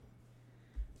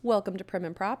Welcome to Prim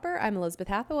and Proper. I'm Elizabeth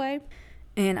Hathaway.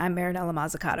 And I'm Marinella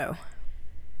Mazzucato.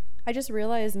 I just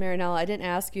realized, Marinella, I didn't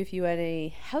ask you if you had any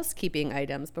housekeeping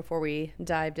items before we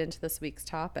dived into this week's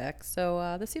topic.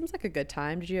 So this seems like a good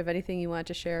time. Did you have anything you wanted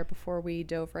to share before we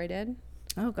dove right in?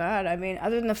 Oh, God. I mean,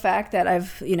 other than the fact that I've,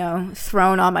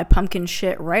 thrown all my pumpkin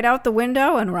shit right out the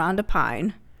window and we're on to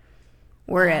pine.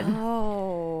 We're in.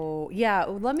 Oh, yeah.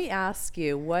 Let me ask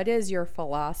you, what is your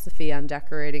philosophy on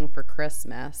decorating for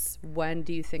Christmas? When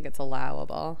do you think it's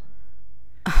allowable?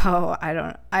 Oh,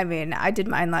 I did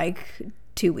mine like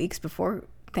 2 weeks before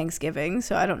Thanksgiving,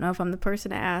 so I don't know if I'm the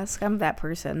person to ask. I'm that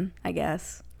person, I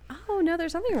guess. Oh, no,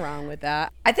 there's nothing wrong with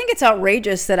that. I think it's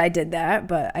outrageous that I did that,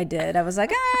 but I did. I was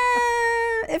like,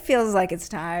 it feels like it's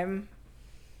time.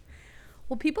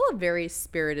 Well, people have very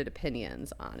spirited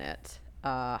opinions on it.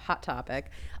 Hot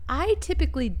topic. I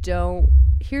typically don't.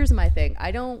 Here's my thing.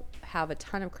 I don't have a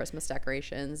ton of Christmas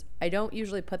decorations. I don't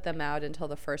usually put them out until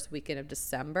the first weekend of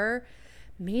December,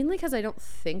 mainly because I don't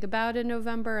think about it in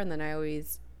November, and then I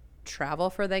always travel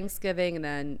for Thanksgiving, and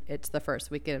then it's the first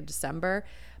weekend of December.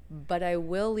 But I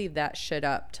will leave that shit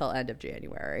up till end of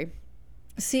January.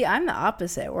 See, I'm the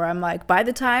opposite, where I'm like, by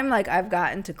the time like I've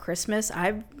gotten to Christmas,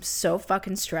 I'm so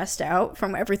fucking stressed out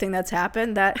from everything that's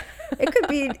happened that it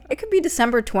could be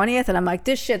December 20th, and I'm like,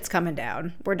 this shit's coming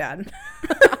down. We're done.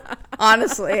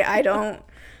 Honestly, I don't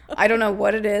know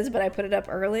what it is, but I put it up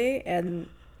early, and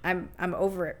I'm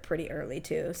over it pretty early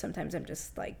too. Sometimes I'm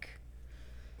just like,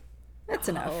 that's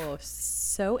enough. Oh,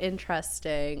 so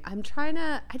interesting. I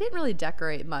didn't really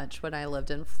decorate much when I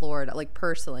lived in Florida, like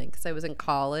personally, because I was in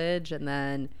college and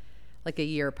then like a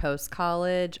year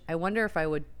post-college. I wonder if I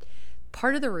would,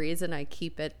 part of the reason I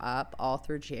keep it up all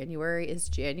through January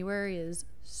is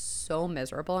so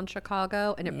miserable in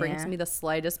Chicago, and it brings me the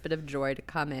slightest bit of joy to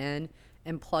come in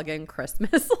and plug in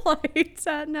Christmas lights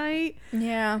at night.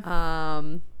 Yeah.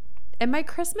 And my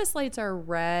Christmas lights are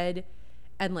red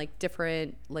and like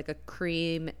different, like a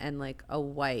cream and like a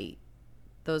white.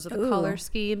 Those are the color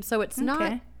schemes. So it's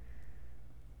not,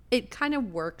 it kind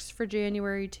of works for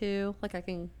January too. Like I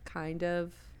can kind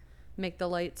of make the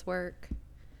lights work.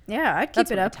 Yeah, I'd keep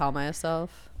That's it what up. I tell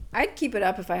myself. I'd keep it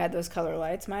up if I had those color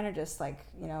lights. Mine are just like,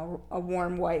 a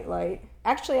warm white light.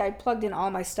 Actually, I plugged in all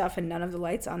my stuff and none of the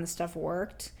lights on the stuff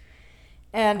worked.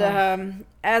 And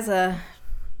as a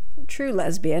true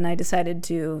lesbian, I decided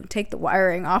to take the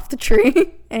wiring off the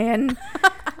tree and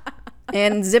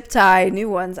zip tie new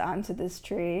ones onto this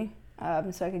tree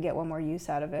so I could get one more use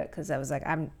out of it, because I was like,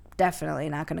 I'm definitely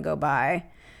not going to go buy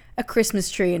a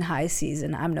Christmas tree in high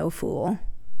season. I'm no fool.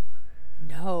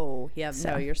 No. Yeah,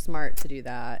 no, you're smart to do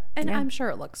that. And I'm sure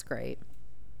it looks great.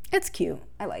 It's cute.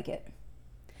 I like it.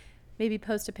 Maybe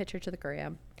post a picture to the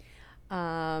gram.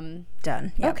 Done.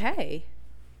 Yep. Okay.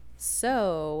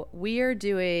 So we are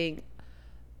doing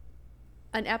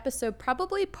an episode,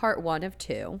 probably part 1 of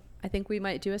 2. I think we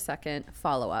might do a second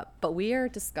follow-up, but we are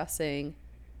discussing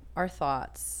our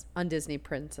thoughts on Disney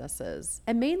princesses,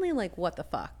 and mainly like, what the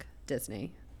fuck,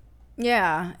 Disney?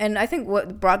 Yeah, and I think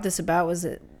what brought this about was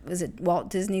it Walt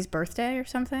Disney's birthday or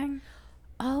something?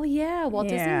 Oh yeah, Walt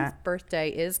Disney's birthday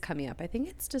is coming up. I think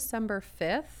it's December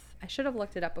 5th. I should have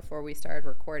looked it up before we started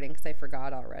recording because I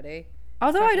forgot already.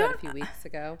 Although I don't, a few weeks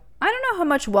ago. I don't know how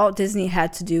much Walt Disney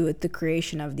had to do with the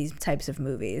creation of these types of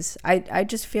movies. I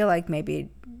just feel like maybe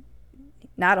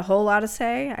not a whole lot to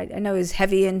say. I know he's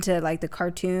heavy into like the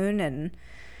cartoon and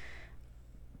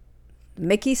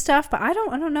Mickey stuff, but I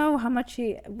don't know how much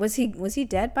he was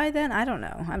dead by then? I don't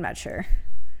know. I'm not sure.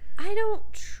 I don't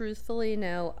truthfully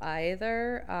know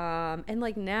either. And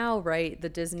like now, right, the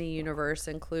Disney universe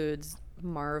includes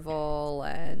Marvel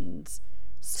and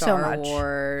Star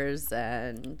Wars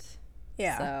and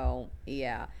so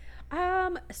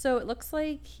it looks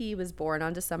like he was born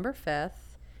on December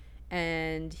 5th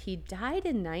and he died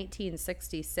in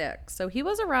 1966. So he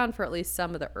was around for at least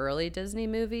some of the early Disney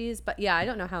movies, but I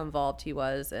don't know how involved he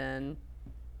was in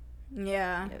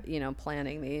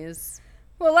planning these.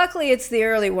 Well, luckily it's the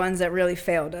early ones that really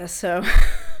failed us, so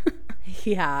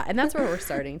yeah, and that's where we're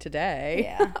starting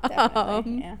today. Yeah,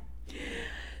 definitely.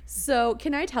 So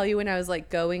can I tell you, when I was like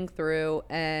going through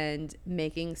and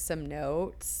making some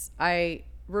notes, I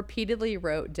repeatedly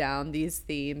wrote down these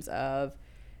themes of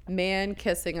man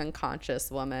kissing unconscious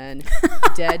woman,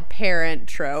 dead parent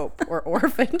trope or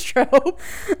orphan trope,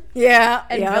 and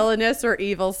villainous or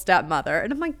evil stepmother.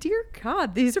 And I'm like, dear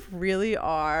God, these really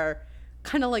are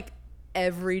kind of like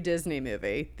every Disney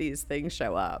movie. These things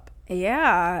show up.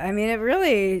 Yeah, I mean, it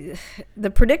really, the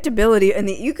predictability, and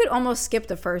you could almost skip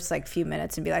the first like few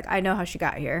minutes and be like, I know how she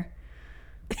got here.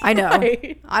 I know.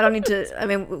 Right. I don't need to. I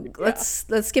mean, let's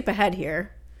skip ahead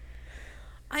here.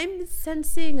 I'm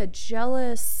sensing a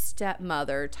jealous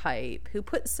stepmother type who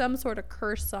puts some sort of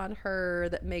curse on her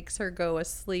that makes her go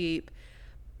asleep.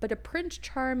 But a Prince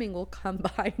Charming will come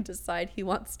by and decide he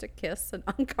wants to kiss an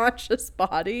unconscious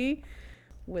body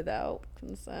without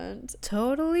consent.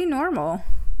 Totally normal.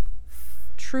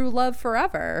 True love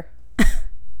forever.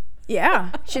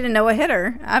 Yeah. She didn't know what hit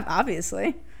her,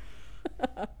 obviously.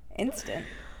 Instant.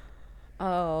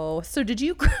 Oh, so did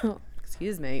you...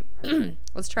 Excuse me.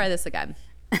 Let's try this again.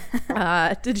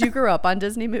 Did you grow up on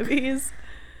Disney movies?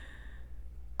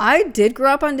 I did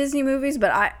grow up on Disney movies,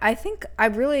 but I think I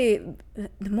really,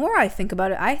 the more I think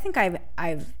about it, I think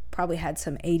I've probably had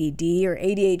some ADD or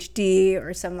ADHD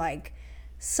or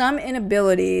some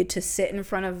inability to sit in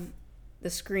front of the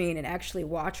screen and actually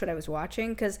watch what I was watching,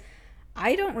 because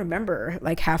I don't remember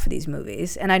like half of these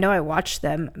movies, and I know I watched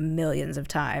them millions of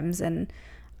times, and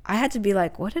I had to be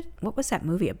like, what was that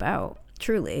movie about?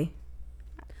 Truly.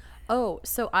 Oh,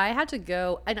 so I had to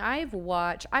go, and I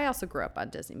also grew up on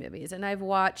Disney movies, and I've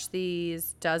watched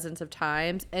these dozens of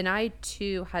times, and I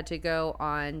too had to go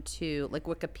on to like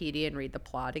Wikipedia and read the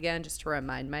plot again just to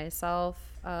remind myself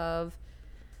of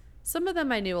some of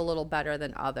them. I knew a little better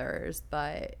than others,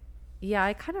 but yeah,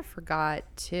 I kind of forgot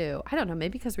too. I don't know,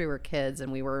 maybe because we were kids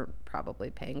and we were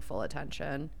probably paying full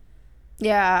attention.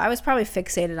 Yeah, I was probably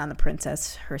fixated on the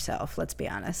princess herself, let's be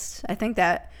honest. I think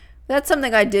that's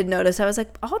something I did notice. I was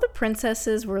like, all the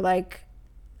princesses were like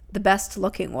the best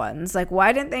looking ones. Like,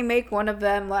 why didn't they make one of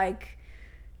them like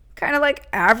kind of like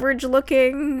average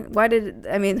looking?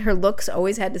 Her looks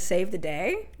always had to save the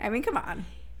day? I mean, come on.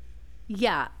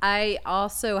 Yeah, I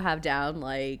also have down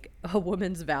like a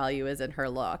woman's value is in her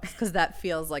looks, because that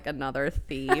feels like another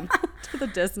theme to the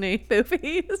Disney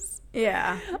movies.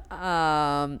 Yeah.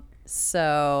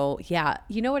 So, yeah.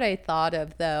 You know what I thought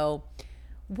of, though?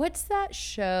 What's that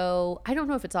show? I don't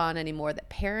know if it's on anymore,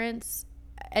 that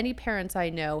any parents I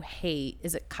know hate.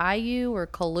 Is it Caillou or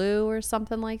Kalu or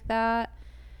something like that?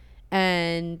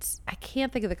 And I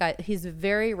can't think of the guy. He's a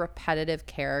very repetitive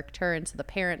character, and so the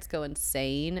parents go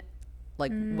insane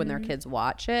like when their kids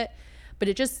watch it. But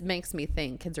it just makes me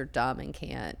think kids are dumb and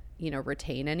can't,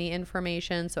 retain any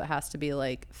information, so it has to be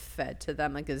like fed to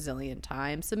them a gazillion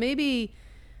times. So maybe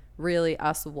really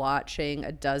us watching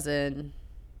a dozen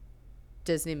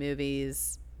Disney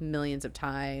movies millions of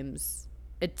times,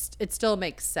 it still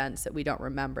makes sense that we don't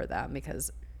remember them, because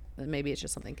maybe it's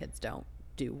just something kids don't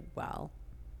do well.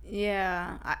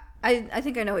 Yeah, I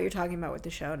think I know what you're talking about with the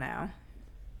show now.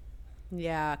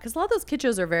 Yeah, because a lot of those kid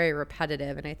shows are very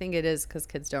repetitive, and I think it is because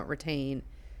kids don't retain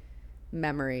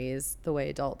memories the way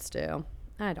adults do.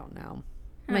 I don't know.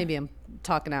 Maybe I'm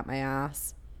talking out my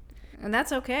ass. And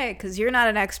that's okay, because you're not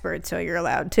an expert, so you're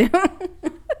allowed to.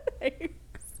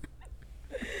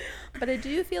 But I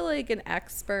do feel like an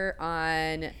expert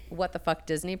on what the fuck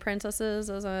Disney princesses,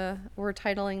 as we're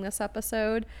titling this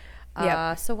episode.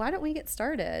 Yep. So why don't we get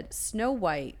started? Snow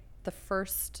White, the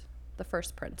first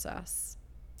princess.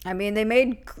 I mean, they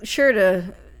made sure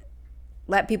to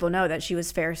let people know that she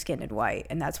was fair-skinned and white,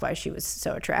 and that's why she was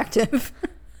so attractive.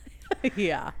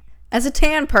 Yeah. As a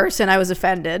tan person, I was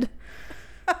offended.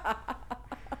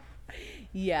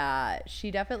 Yeah, she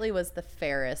definitely was the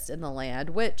fairest in the land,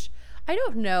 which I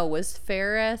don't know was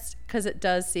fairest, because it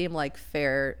does seem like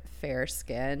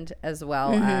fair-skinned, as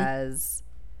well as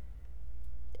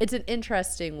it's an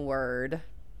interesting word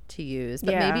to use,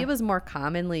 but maybe it was more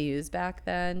commonly used back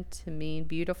then to mean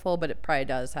beautiful, but it probably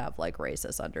does have like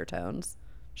racist undertones.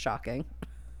 Shocking.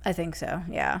 I think so.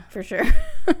 Yeah, for sure.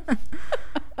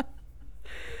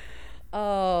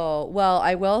 Oh, well,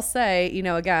 I will say,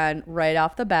 again, right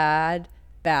off the bat,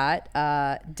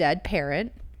 dead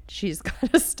parent. She's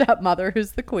got a stepmother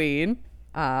who's the queen.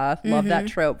 Love that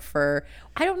trope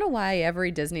I don't know why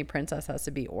every Disney princess has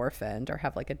to be orphaned or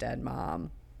have like a dead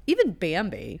mom. Even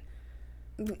Bambi.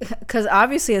 Because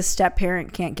obviously a step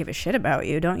parent can't give a shit about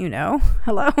you, don't you know?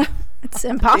 Hello? It's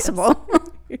impossible.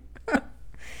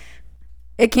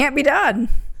 It can't be done.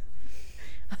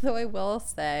 Although I will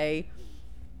say,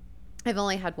 I've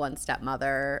only had one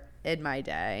stepmother in my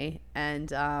day, and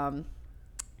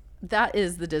that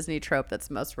is the Disney trope that's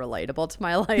most relatable to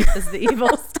my life, is the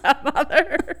evil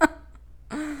stepmother.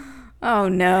 Oh,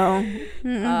 no. I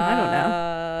don't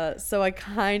know. So I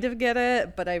kind of get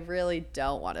it, but I really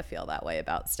don't want to feel that way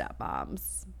about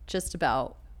stepmoms. Just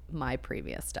about my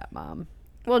previous stepmom.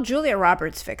 Well, Julia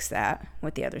Roberts fixed that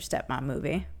with the other stepmom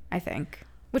movie, I think,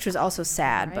 which was also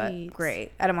sad, but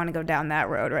great. I don't want to go down that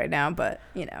road right now, but,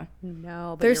 No,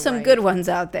 but there's some good ones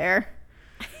out there.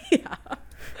 Yeah.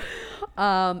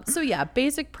 So, yeah,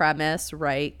 basic premise,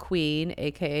 right? Queen,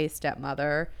 a.k.a.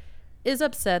 stepmother, is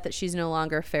upset that she's no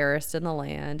longer fairest in the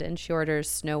land, and she orders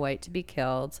Snow White to be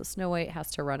killed. So Snow White has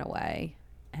to run away,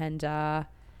 and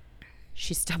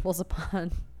she stumbles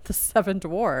upon the 7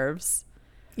 dwarves.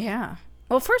 Yeah.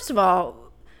 Well, first of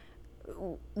all,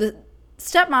 the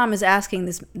stepmom is asking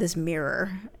this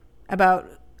mirror about,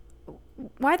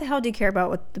 why the hell do you care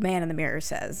about what the man in the mirror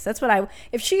says? That's what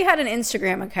if she had an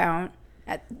Instagram account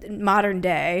at modern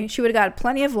day, she would have got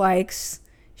plenty of likes.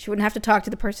 She wouldn't have to talk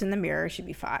to the person in the mirror. She'd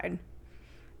be fine.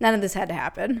 None of this had to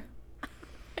happen.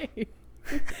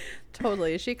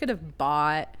 Totally. She could have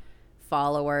bought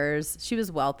followers. She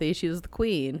was wealthy. She was the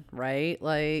queen, right?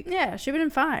 Like, yeah, she would have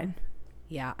been fine.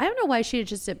 Yeah. I don't know why she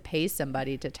just didn't pay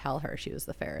somebody to tell her she was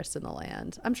the fairest in the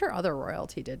land. I'm sure other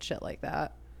royalty did shit like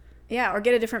that. Yeah, or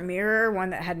get a different mirror,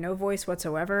 one that had no voice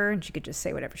whatsoever, and she could just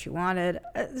say whatever she wanted.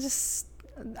 Just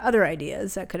other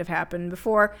ideas that could have happened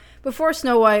before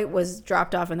Snow White was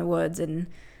dropped off in the woods and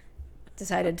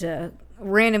decided to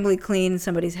randomly clean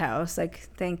somebody's house. Like,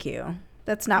 thank you.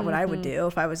 That's not what I would do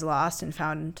if I was lost and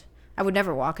found. I would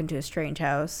never walk into a strange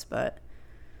house, but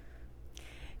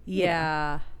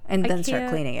yeah, and then start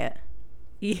cleaning it.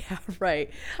 Yeah, right.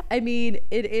 I mean,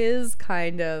 it is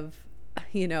kind of,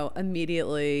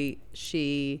 immediately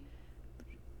she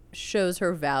shows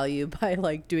her value by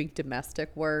like doing domestic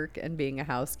work and being a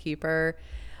housekeeper.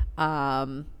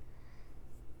 And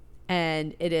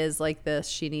it is like this,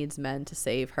 she needs men to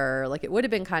save her. Like, it would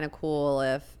have been kind of cool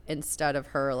if instead of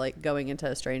her like going into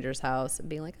a stranger's house and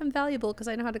being like, I'm valuable because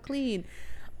I know how to clean,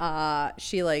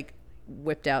 she like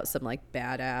whipped out some like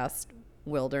badass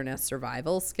wilderness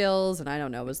survival skills. And I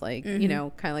don't know, it was like, kind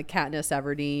of like Katniss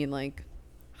Everdeen, like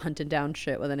hunting down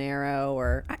shit with an arrow,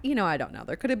 or I don't know.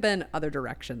 There could have been other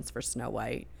directions for Snow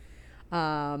White.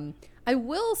 I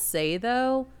will say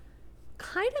though,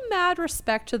 kind of mad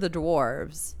respect to the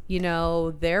dwarves.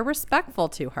 They're respectful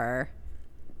to her.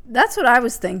 That's what I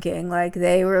was thinking. Like,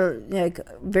 they were like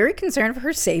very concerned for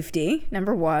her safety,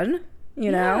 number one.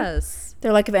 Yes.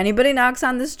 They're like, if anybody knocks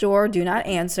on this door, do not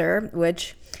answer.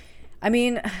 Which, I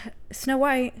mean, Snow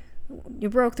White, you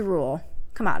broke the rule.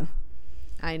 Come on.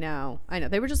 I know.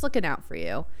 They were just looking out for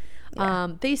you. Yeah.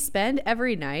 They spend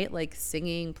every night like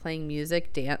singing, playing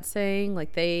music, dancing.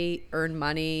 Like, they earn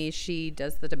money. She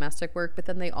does the domestic work, but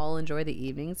then they all enjoy the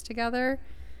evenings together.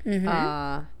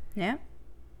 Yeah.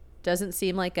 Doesn't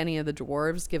seem like any of the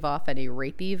dwarves give off any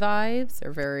rapey vibes.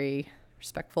 They're very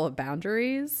respectful of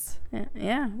boundaries.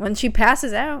 Yeah. When she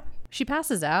passes out. She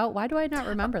passes out? Why do I not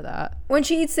remember that? When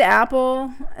she eats the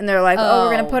apple and they're like,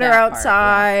 we're going to put her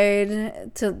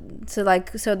outside to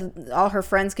like, so all her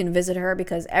friends can visit her,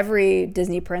 because every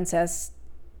Disney princess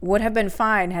would have been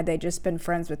fine had they just been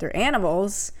friends with their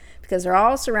animals, because they're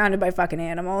all surrounded by fucking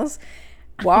animals.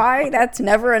 Why? That's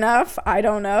never enough. I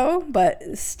don't know,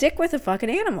 but stick with the fucking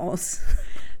animals.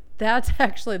 That's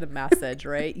actually the message,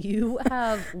 right? You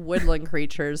have woodland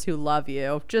creatures who love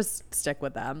you. Just stick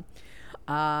with them.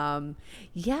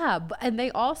 Yeah, and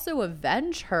they also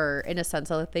avenge her in a sense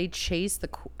that they chase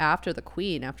after the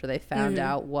queen after they found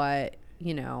out what,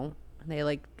 they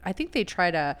like, I think they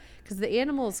try to, because the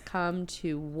animals come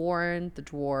to warn the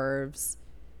dwarves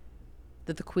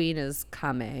that the queen is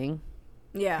coming.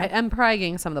 Yeah. I'm probably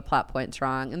getting some of the plot points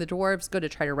wrong, and the dwarves go to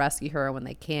try to rescue her. When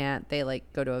they can't, they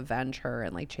like go to avenge her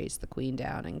and like chase the queen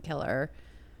down and kill her.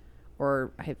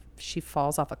 Or she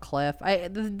falls off a cliff.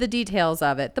 The details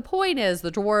of it. The point is,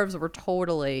 the dwarves were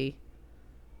totally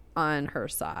on her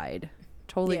side.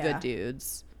 Totally good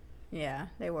dudes. Yeah,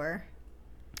 they were.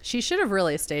 She should have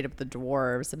really stayed with the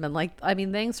dwarves and been like, I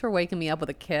mean, thanks for waking me up with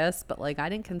a kiss, but like, I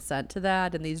didn't consent to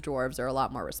that, and these dwarves are a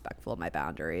lot more respectful of my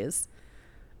boundaries.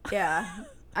 Yeah.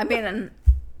 I mean,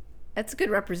 it's a good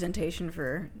representation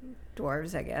for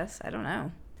dwarves, I guess. I don't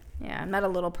know. Yeah, I'm not a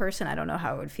little person. I don't know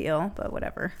how it would feel, but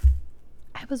whatever.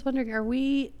 I was wondering,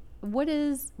 we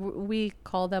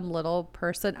call them little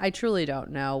person? I truly don't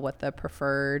know what the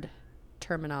preferred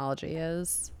terminology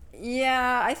is.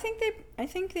 Yeah, I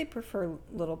think they prefer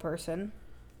little person.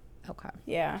 Okay.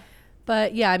 Yeah.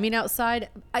 But yeah, I mean, outside,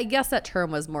 I guess that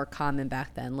term was more common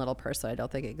back then. Little person, I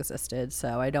don't think it existed.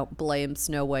 So I don't blame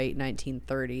Snow White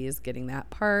 1930s getting that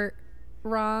part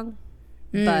wrong.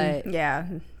 But yeah,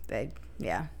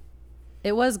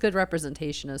 it was good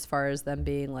representation as far as them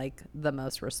being like the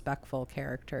most respectful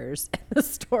characters in the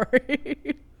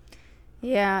story.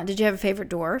 Yeah. Did you have a favorite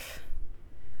dwarf?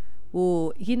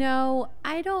 Ooh,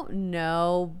 I don't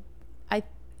know.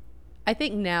 I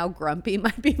think now Grumpy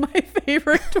might be my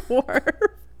favorite dwarf.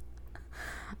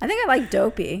 I think I like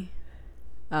Dopey.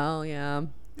 Oh yeah.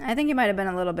 I think he might have been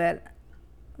a little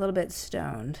bit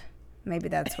stoned. Maybe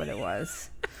that's what it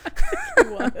was.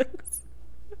 It was.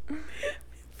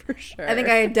 For sure. I think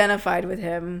I identified with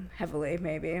him heavily,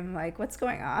 maybe. I'm like, what's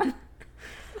going on?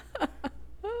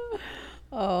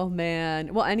 Oh,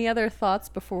 man. Well, any other thoughts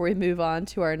before we move on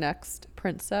to our next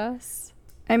princess?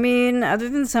 I mean, other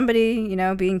than somebody, you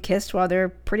know, being kissed while they're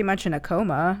pretty much in a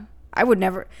coma, I would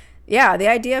never... Yeah, the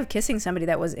idea of kissing somebody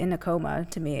that was in a coma,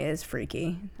 to me, is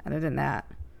freaky. Other than that.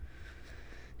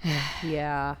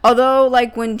 Yeah. Although,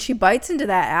 like, when she bites into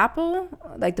that apple,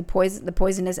 like the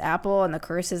poisonous apple, and the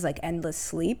curse is like endless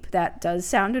sleep, that does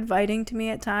sound inviting to me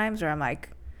at times, where I'm like,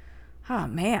 oh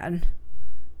man,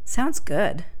 sounds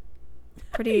good.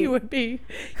 Pretty.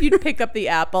 You'd pick up the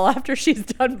apple after she's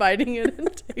done biting it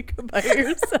and take a bite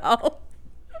yourself.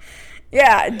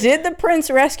 Yeah, did the prince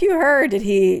rescue her, or did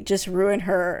he just ruin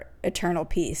her eternal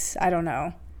peace? I don't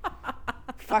know.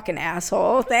 Fucking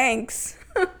asshole. Thanks.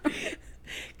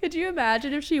 Could you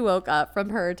imagine if she woke up from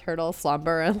her eternal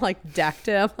slumber and like decked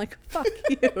him? Like, fuck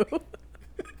you.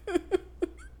 I'm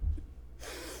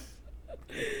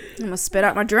gonna spit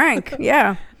out my drink.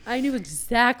 Yeah. I knew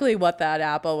exactly what that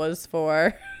apple was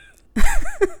for.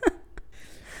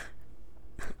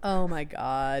 Oh my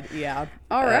God. Yeah.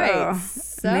 All right.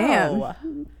 So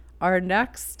man. Our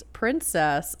next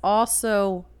princess,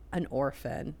 also an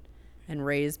orphan and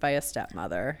raised by a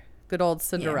stepmother. Good old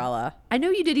Cinderella. Yeah. I know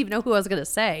you didn't even know who I was going to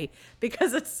say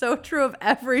because it's so true of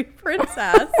every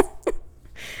princess.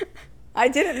 I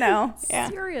didn't know. Yeah.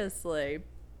 Seriously.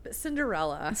 But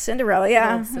Cinderella. Cinderella,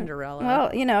 yeah. Cinderella.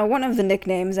 Well, you know, one of the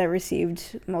nicknames I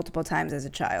received multiple times as a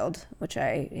child, which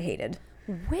I hated.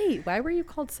 Wait, why were you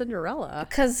called Cinderella?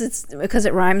 Because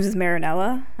it rhymes with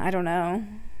Marinella. I don't know.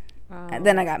 Oh. And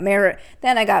then I got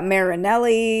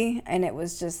Marinelli, and it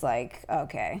was just like,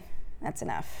 okay, that's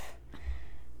enough.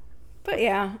 But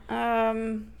yeah,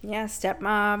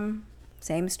 stepmom,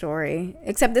 same story.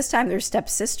 Except this time they're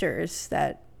stepsisters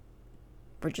that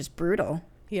were just brutal.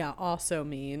 Yeah, also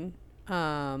mean.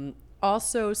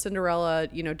 Also, Cinderella,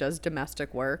 you know, does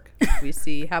domestic work. We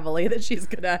see heavily that she's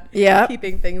good at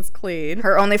keeping things clean.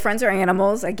 Her only friends are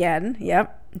animals, again.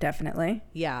 Yep, definitely.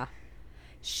 Yeah.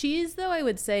 She's, though, I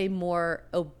would say, more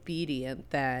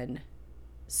obedient than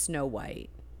Snow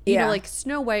White. You know, like,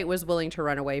 Snow White was willing to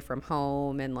run away from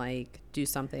home and, like, do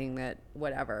something that,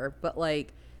 whatever. But,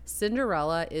 like,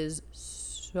 Cinderella is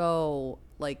so,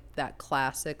 like, that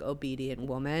classic obedient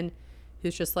woman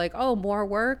who's just like, oh, more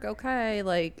work? Okay.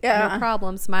 Like, no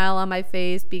problem. Smile on my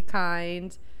face. Be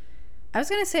kind. I was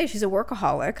going to say she's a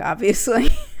workaholic, obviously.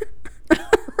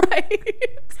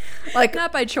 Right. Like,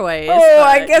 not by choice. Oh,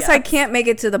 I guess I can't make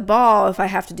it to the ball if I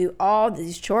have to do all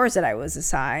these chores that I was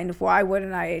assigned. Why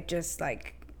wouldn't I just,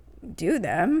 like, do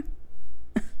them?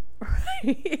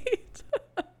 Right.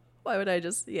 Why would I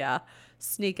just,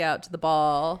 sneak out to the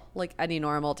ball like any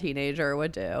normal teenager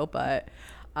would do? But,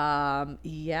 I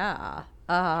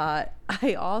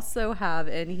also have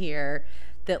in here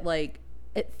that, like,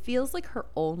 it feels like her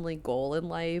only goal in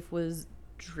life was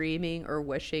dreaming or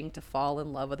wishing to fall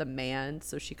in love with a man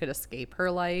so she could escape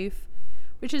her life,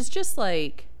 which is just,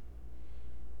 like,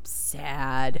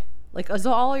 sad. Like, as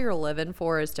all you're living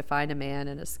for is to find a man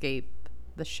and escape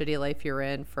the shitty life you're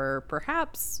in for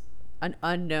perhaps an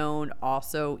unknown,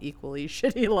 also equally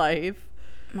shitty life.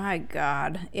 My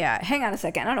God. Yeah. Hang on a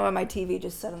second. I don't know why my TV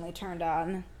just suddenly turned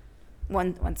on.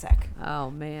 One sec.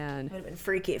 Oh, man. It would have been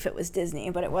freaky if it was Disney,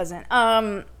 but it wasn't.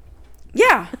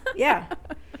 Yeah.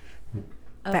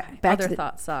 Okay. Back other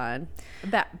thoughts on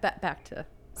back to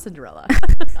Cinderella.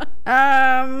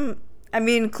 I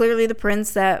mean, clearly the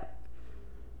prince that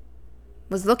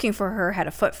was looking for her had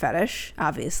a foot fetish,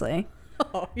 obviously.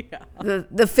 Oh, yeah.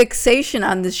 The fixation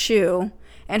on the shoe.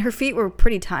 And her feet were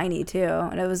pretty tiny, too.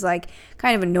 And it was, like,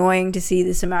 kind of annoying to see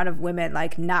this amount of women,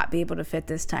 like, not be able to fit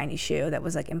this tiny shoe that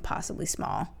was, like, impossibly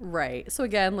small. Right. So,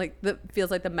 again, like, feels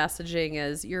like the messaging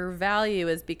is your value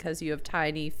is because you have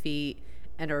tiny feet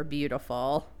and are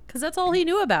beautiful. Because that's all he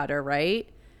knew about her, right?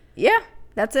 Yeah,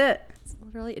 that's it.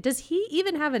 Literally. Does he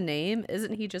even have a name?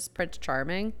 Isn't he just Prince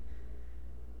Charming?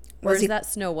 Or is that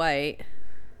Snow White?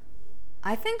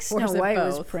 I think Snow White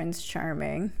was Prince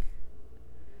Charming.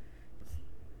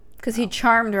 Because he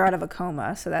charmed her out of a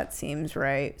coma, so that seems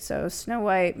right. So Snow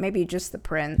White, maybe just the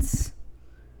prince.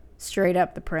 Straight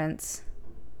up the prince.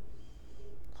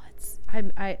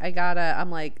 I'm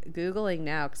like Googling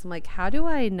now because I'm like, how do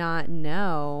I not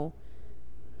know?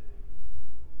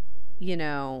 You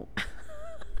know,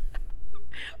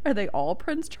 are they all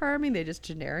Prince Charming? They just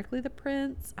generically the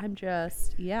prince? How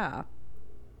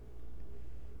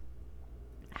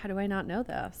do I not know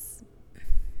this?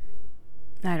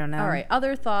 I don't know. All right.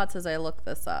 Other thoughts as I look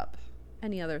this up.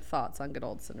 Any other thoughts on good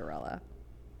old Cinderella?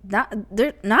 Not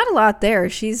a lot there.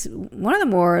 She's one of the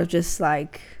more just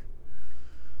like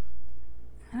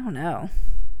I don't know.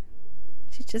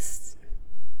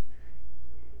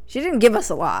 She didn't give us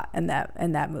a lot in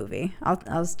that movie.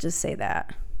 I'll just say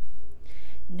that.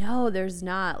 No, there's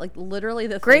not. Like literally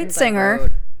the great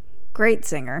singer. Great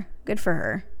singer. Good for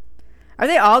her. Are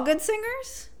they all good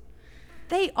singers?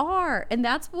 They are. And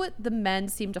that's what the men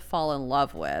seem to fall in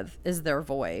love with is their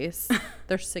voice,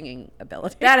 their singing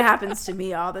ability. That happens to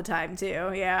me all the time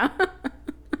too. Yeah.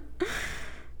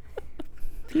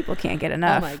 People can't get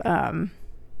enough. Oh my God.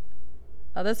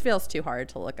 This feels too hard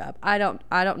to look up. I don't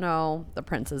know the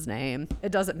prince's name.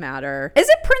 It doesn't matter. Is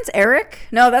it Prince Eric?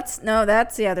 No, that's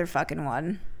the other fucking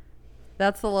one.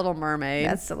 That's the Little Mermaid.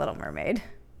 That's the Little Mermaid.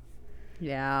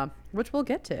 Yeah, which we'll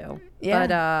get to. Yeah.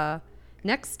 But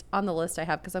next on the list I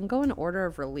have, because I'm going order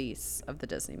of release of the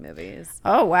Disney movies.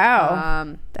 Oh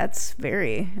wow. That's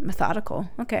very methodical.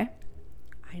 Okay.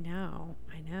 I know.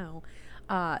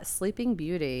 Sleeping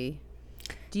Beauty.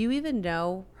 Do you even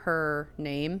know her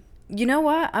name? You know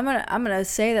what? I'm gonna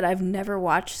say that I've never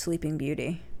watched Sleeping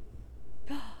Beauty.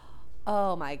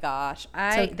 Oh my gosh.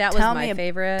 That was my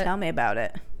favorite. Tell me about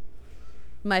it.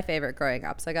 My favorite growing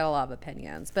up, so I got a lot of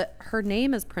opinions. But her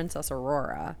name is Princess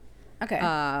Aurora. Okay.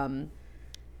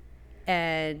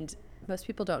 And most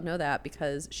people don't know that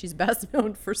because she's best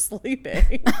known for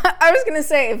sleeping. I was gonna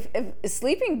say if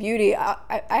Sleeping Beauty,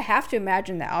 I have to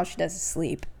imagine that all she does is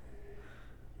sleep.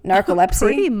 Narcolepsy?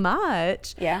 Pretty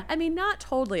much. Yeah. I mean, not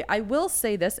totally. I will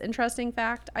say this interesting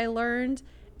fact I learned,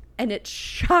 and it's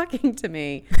shocking to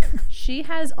me. She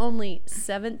has only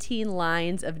 17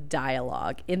 lines of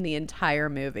dialogue in the entire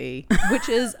movie, which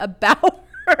is about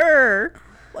her.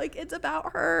 Like, it's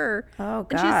about her. Oh,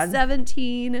 God. And she has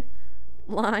 17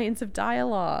 lines of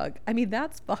dialogue. I mean,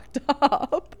 that's fucked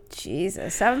up.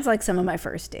 Jesus. Sounds like some of my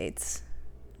first dates,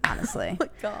 honestly. Oh, my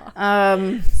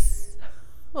God.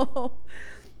 So,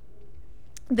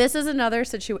 this is another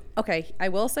situation. Okay, I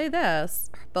will say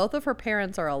this. Both of her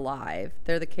parents are alive.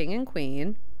 They're the king and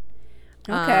queen.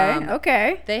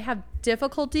 Okay. They have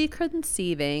difficulty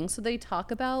conceiving, so they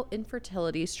talk about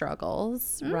infertility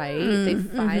struggles, right? They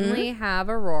finally have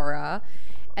Aurora,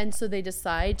 and so they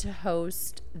decide to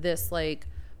host this, like,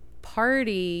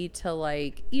 party to,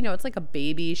 like, you know, it's like a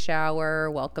baby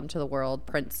shower, welcome to the world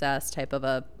princess type of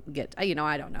a I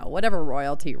don't know, whatever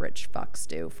royalty rich fucks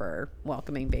do for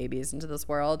welcoming babies into this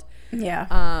world.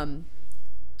 Yeah.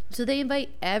 So they invite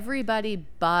everybody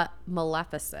but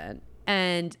Maleficent,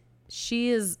 and she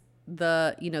is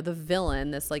the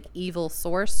villain, this like evil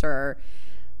sorcerer.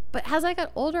 But as I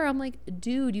got older, I'm like,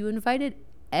 dude, you invited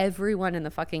everyone in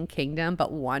the fucking kingdom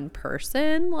but one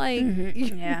person. Like,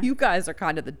 you guys are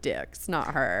kind of the dicks,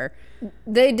 not her.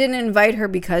 They didn't invite her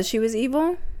because she was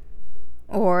evil?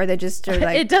 Or they just are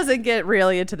like... It doesn't get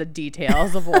really into the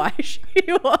details of why she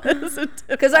was.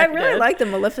 Because I really like the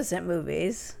Maleficent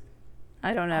movies.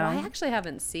 I don't know. I actually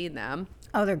haven't seen them.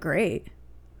 Oh, they're great.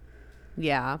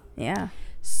 Yeah. Yeah.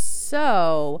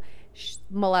 So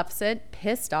Maleficent,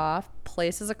 pissed off,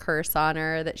 places a curse on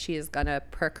her that she is going to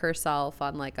prick herself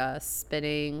on like a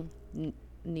spinning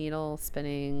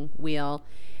wheel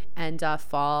and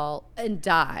fall and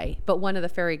die. But one of the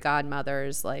fairy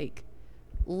godmothers like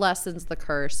lessens the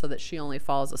curse so that she only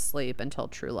falls asleep until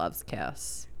true love's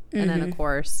kiss. And then of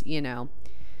course,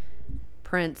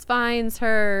 Prince finds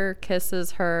her,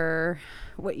 kisses her.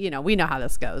 We know how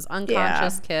this goes.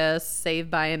 Unconscious kiss, saved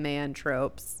by a man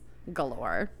tropes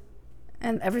galore.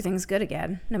 And everything's good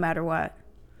again, no matter what.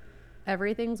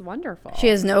 Everything's wonderful. She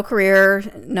has no career,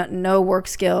 no work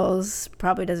skills,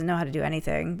 probably doesn't know how to do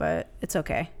anything, but it's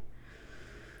okay.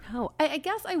 No, I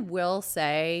guess I will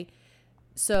say,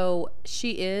 so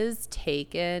she is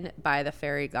taken by the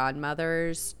fairy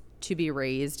godmothers to be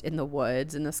raised in the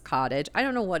woods in this cottage. I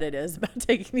don't know what it is about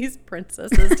taking these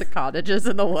princesses to cottages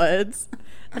in the woods.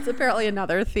 That's apparently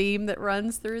another theme that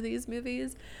runs through these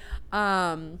movies.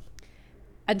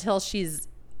 Until she's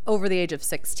over the age of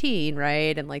 16,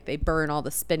 right? And like they burn all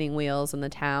the spinning wheels in the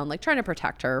town, like trying to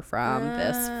protect her from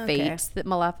this fate that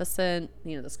Maleficent,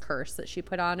 this curse that she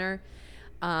put on her.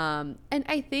 And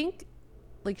I think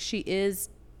like she is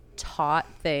taught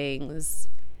things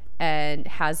and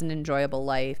has an enjoyable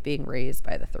life being raised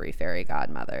by the three fairy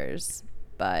godmothers.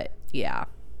 But yeah.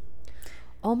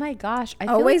 Oh my gosh. I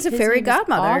feel always like a fairy Disney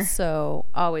godmother. Also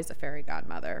always a fairy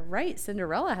godmother. Right.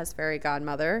 Cinderella has fairy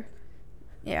godmother.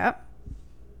 Yeah.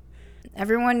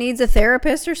 Everyone needs a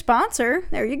therapist or sponsor.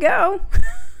 There you go.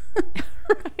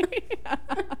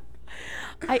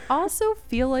 I also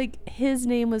feel like his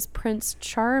name was Prince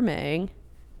Charming.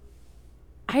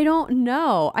 I don't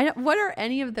know. What are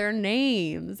any of their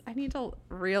names? I need to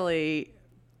really...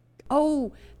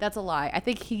 Oh, that's a lie. I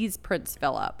think he's Prince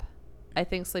Philip. I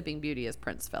think Sleeping Beauty is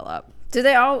Prince Philip. Do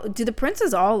the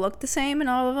princes all look the same in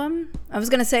all of them? I was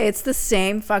gonna say it's the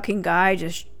same fucking guy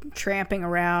just tramping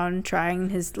around trying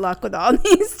his luck with all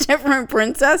these different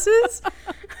princesses.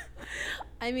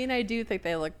 I mean, I do think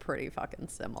they look pretty fucking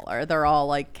similar. They're all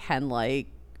like Ken-like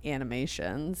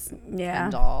animations. Yeah. Ken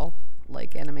doll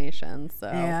like animations.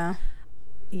 So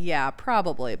yeah,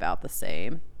 probably about the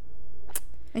same.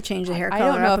 They changed the hair color. I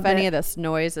don't know if any of this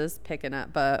noise is picking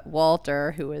up, but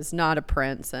Walter, who is not a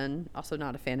prince and also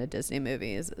not a fan of Disney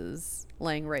movies, is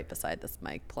laying right beside this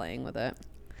mic playing with it.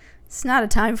 It's not a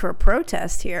time for a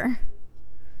protest here.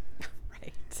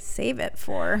 Right. Save it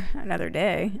for another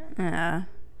day.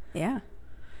 Yeah.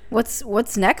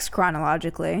 What's next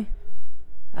chronologically?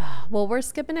 Well, we're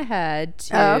skipping ahead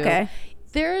to... Oh, okay.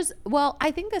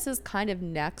 I think this is kind of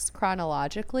next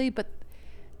chronologically, but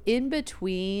in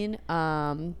between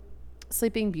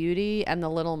Sleeping Beauty and The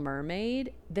Little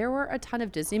Mermaid, there were a ton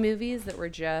of Disney movies that were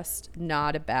just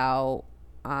not about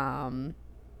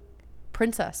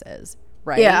princesses,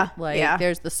 right? Yeah.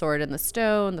 There's The Sword and the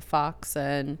Stone, The Fox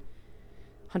and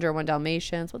 101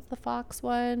 Dalmatians. What's the Fox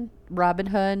one? Robin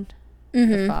Hood.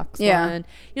 The Fox one.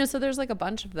 So there's like a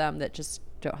bunch of them that just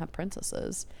don't have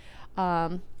princesses.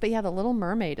 But yeah, The Little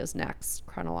Mermaid is next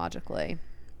chronologically.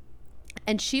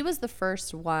 And she was the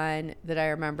first one that I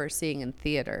remember seeing in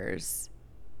theaters.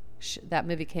 That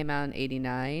movie came out in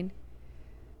 1989.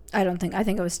 I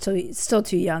think I was still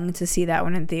too young to see that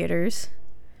one in theaters.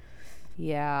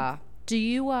 Yeah. Do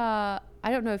you, I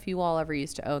don't know if you all ever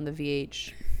used to own the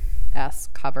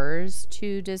VHS covers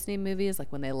to Disney movies,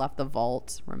 like when they left the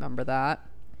vault. Remember that?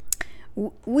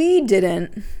 We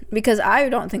didn't, because I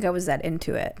don't think I was that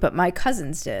into it, but my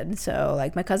cousins did. So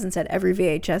like my cousins had every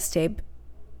VHS tape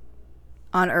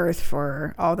on earth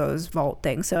for all those vault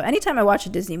things. So anytime I watch a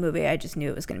Disney movie, I just knew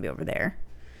it was going to be over there.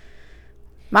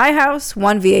 My house,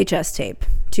 1 VHS tape,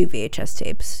 2 VHS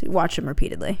tapes. Watch them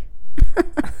repeatedly.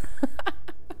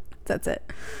 That's it.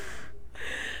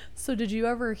 So did you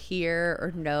ever hear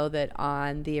or know that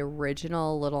on the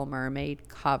original Little Mermaid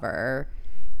cover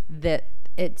that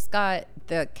it's got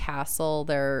the castle,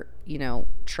 King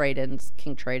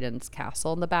Triton's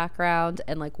castle in the background,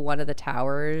 and like one of the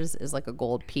towers is like a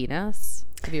gold penis?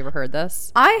 Have you ever heard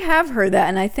this? I have heard that,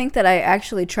 and I think that I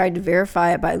actually tried to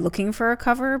verify it by looking for a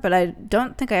cover, but I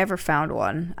don't think I ever found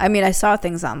one. I mean, I saw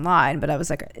things online, but I was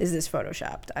like, is this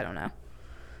photoshopped? I don't know.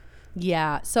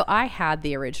 Yeah, so I had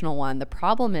the original one. The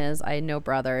problem is I had no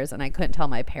brothers, and I couldn't tell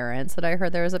my parents that I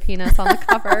heard there was a penis on the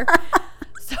cover.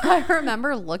 So I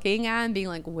remember looking at and being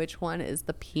like, which one is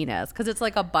the penis? Because it's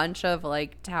like a bunch of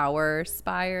like tower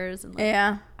spires. And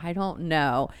like, I don't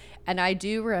know. And I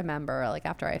do remember like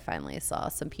after I finally saw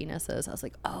some penises, I was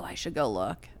like, oh, I should go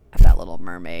look at that Little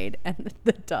Mermaid. And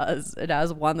it does. It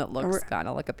has one that looks kind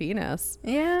of like a penis.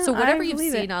 Yeah. So whatever you've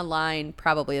seen online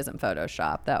probably isn't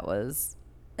Photoshop.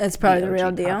 That's probably the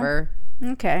real deal. Cover.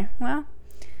 Okay. Well,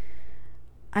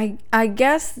 I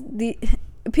guess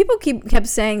people kept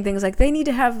saying things like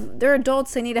they're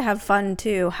adults, they need to have fun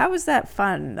too. How is that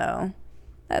fun though?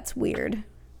 That's weird.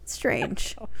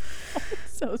 Strange.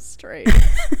 So strange.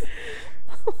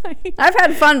 I've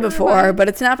had fun before, but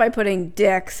it's not by putting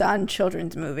dicks on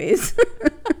children's movies.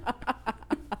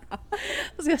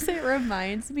 I was gonna say, it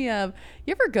reminds me of,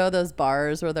 you ever go to those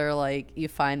bars where they're like, you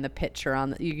find the picture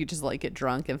you just like get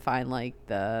drunk and find like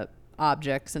the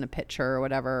objects in a picture or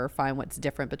whatever, or find what's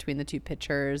different between the two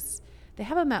pictures. They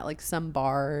have them at like some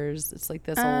bars. It's like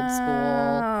this old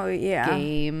school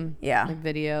game, like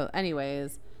video.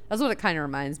 Anyways, that's what it kind of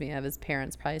reminds me of, is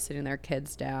parents probably sitting their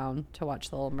kids down to watch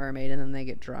The Little Mermaid, and then they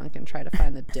get drunk and try to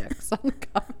find the dicks on the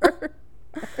cover.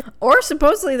 Or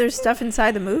supposedly there's stuff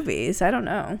inside the movies. I don't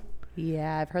know.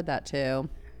 Yeah, I've heard that too.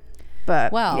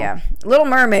 But Little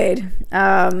Mermaid.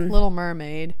 Little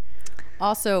Mermaid.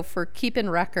 Also, for keeping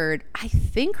record, I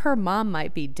think her mom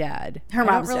might be dead. Her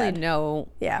mom's dead. I don't really know.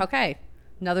 Yeah. Okay.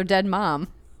 Another dead mom.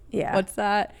 Yeah. What's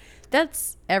that?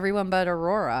 That's everyone but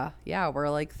Aurora. Yeah, we're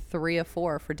like 3 of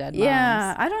 4 for dead moms.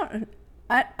 Yeah,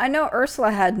 I know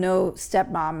Ursula had no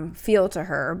stepmom feel to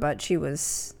her, but she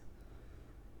was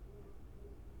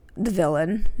the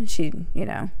villain.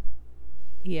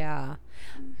 Yeah.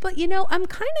 But,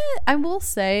 I will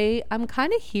say, I'm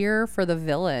kind of here for the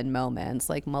villain moments.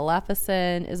 Like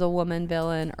Maleficent is a woman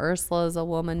villain. Ursula is a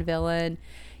woman villain.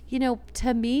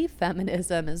 To me,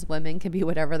 feminism is women can be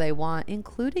whatever they want,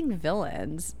 including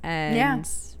villains. And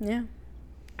yeah.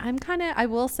 I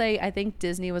will say, I think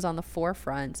Disney was on the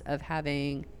forefront of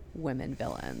having women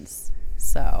villains.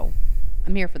 So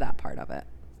I'm here for that part of it.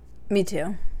 Me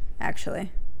too,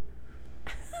 actually.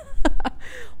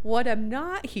 What I'm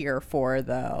not here for,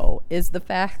 though, is the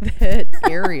fact that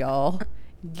Ariel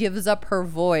gives up her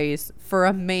voice for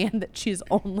a man that she's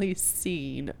only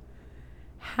seen.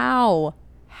 How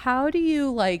do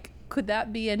you, like, could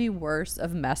that be any worse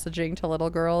of messaging to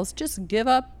little girls? Just give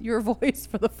up your voice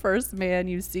for the first man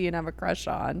you see and have a crush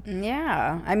on.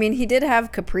 Yeah. I mean, he did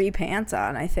have capri pants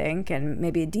on, I think, and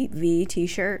maybe a deep V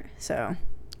t-shirt, so.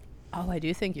 Oh, I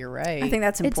do think you're right. I think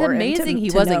that's important. It's amazing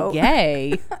he wasn't note.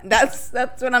 gay. That's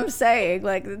what I'm saying.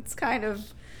 Like, it's kind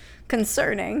of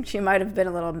concerning. She might have been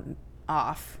a little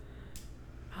off.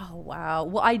 Oh, wow.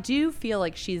 Well, I do feel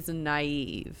like she's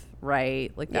naive,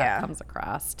 right? Like, that comes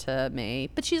across to me.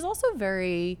 But she's also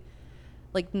very,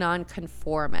 like,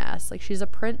 nonconformist. Like, she's a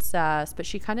princess, but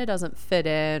she kind of doesn't fit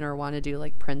in or want to do,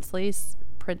 like, princessy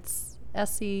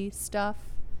stuff.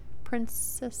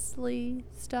 Princessly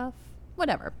stuff.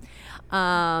 Whatever.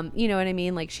 You know what I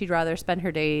mean? Like, she'd rather spend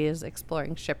her days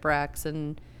exploring shipwrecks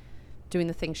and doing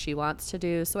the things she wants to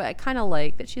do. So I kind of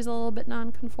like that she's a little bit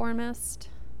nonconformist.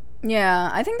 Yeah,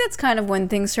 I think that's kind of when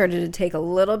things started to take a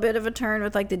little bit of a turn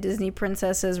with, like, the Disney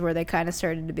princesses, where they kind of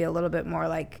started to be a little bit more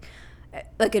like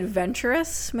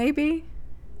adventurous, maybe.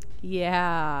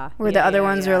 Yeah. Where the other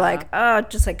ones are like, oh,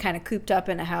 just like kind of cooped up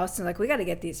in a house and like, we got to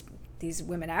get these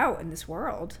women out in this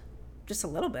world just a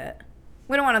little bit.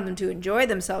 We don't want them to enjoy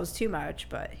themselves too much,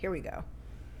 but here we go.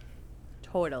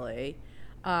 Totally.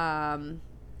 But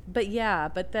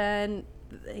then,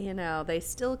 you know, they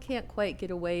still can't quite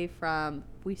get away from,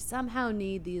 we somehow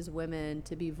need these women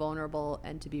to be vulnerable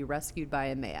and to be rescued by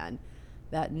a man.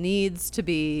 That needs to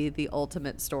be the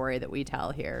ultimate story that we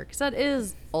tell here. Because that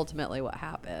is ultimately what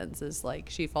happens, is like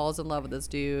she falls in love with this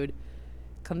dude,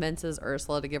 convinces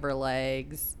Ursula to give her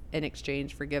legs in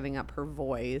exchange for giving up her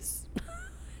voice.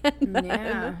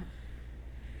 Yeah.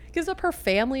 Gives up her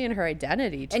family and her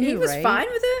identity too, and he was right? fine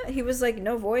with it. He was like,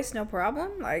 no voice, no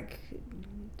problem. Like,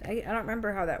 I don't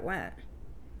remember how that went.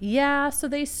 Yeah, so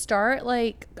they start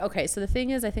like, okay, so the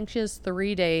thing is, I think she has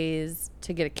 3 days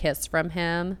to get a kiss from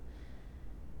him.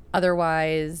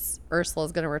 Otherwise,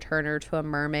 Ursula's going to return her to a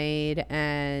mermaid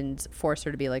and force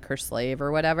her to be like her slave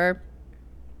or whatever.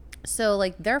 So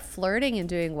like they're flirting and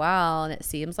doing well, and it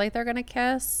seems like they're going to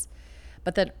kiss.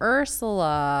 But then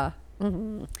Ursula,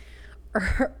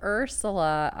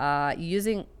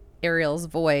 using Ariel's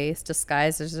voice,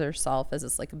 disguises herself as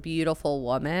this like beautiful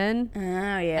woman. Oh,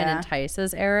 yeah. And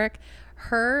entices Eric.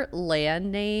 Her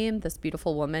land name, this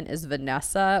beautiful woman, is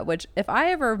Vanessa, which if I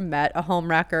ever met a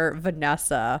homewrecker,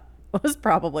 Vanessa was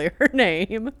probably her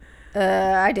name.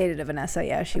 I dated a Vanessa.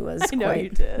 Yeah, she was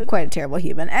quite a terrible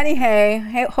human. Anyway,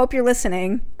 hey, hope you're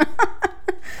listening.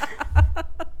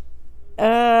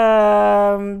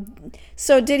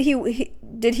 So did he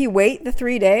wait the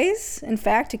 3 days, in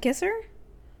fact, to kiss her?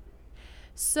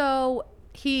 So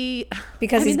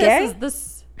because he's gay?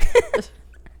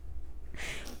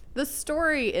 The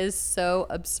story is so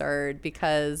absurd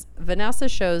because Vanessa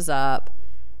shows up.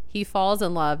 He falls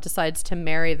in love, decides to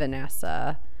marry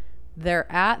Vanessa. They're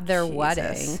at their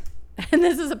wedding. And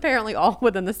this is apparently all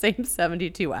within the same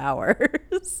 72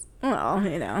 hours. Well,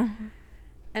 you know.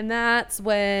 And that's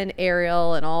when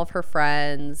Ariel and all of her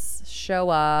friends show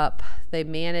up. They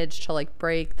manage to like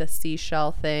break the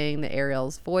seashell thing that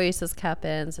Ariel's voice is kept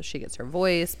in, so she gets her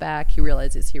voice back. He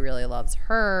realizes he really loves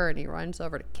her and he runs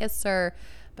over to kiss her.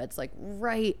 But it's like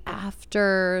right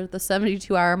after the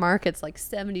 72-hour mark. It's like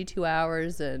 72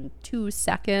 hours and 2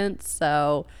 seconds.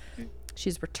 So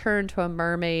she's returned to a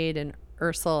mermaid and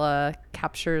Ursula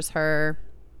captures her.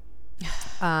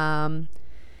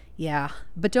 Yeah,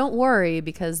 but don't worry,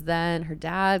 because then her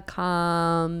dad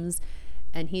comes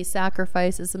and he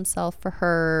sacrifices himself for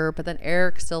her, but then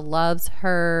Eric still loves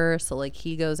her, so like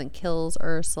he goes and kills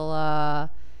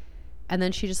Ursula, and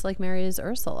then she just like marries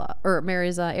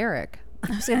Eric.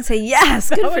 I was gonna say yes,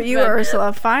 good for you,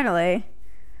 Ursula. Finally,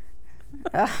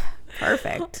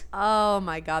 perfect. Oh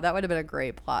my god, that would have been a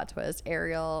great plot twist.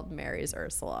 Ariel marries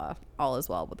Ursula. All is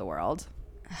well with the world.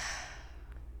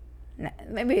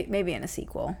 Maybe in a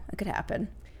sequel it could happen.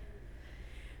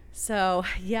 So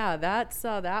yeah, that's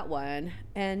that one.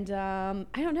 And I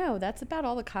don't know, that's about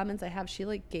all the comments I have. She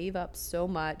like gave up so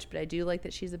much, but I do like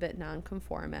that she's a bit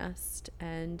nonconformist,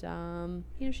 and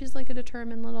you know, she's like a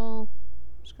determined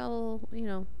she's got a little, you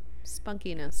know,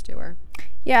 spunkiness to her.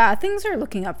 Yeah, things are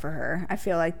looking up for her. I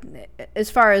feel like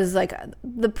as far as like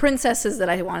the princesses that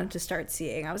I wanted to start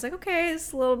seeing, I was like, okay,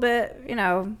 it's a little bit, you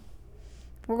know,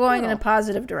 we're going in a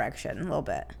positive direction a little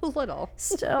bit.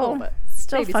 Still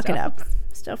Maybe fucking up.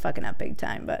 Still fucking up big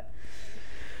time, but.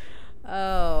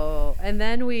 Oh, and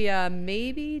then we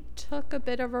maybe took a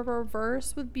bit of a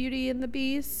reverse with Beauty and the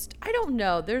Beast. I don't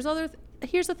know. There's other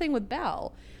here's the thing with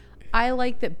Belle. I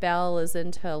like that Belle is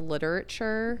into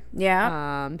literature.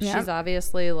 Yeah. She's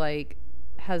obviously like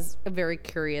has a very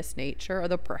curious nature,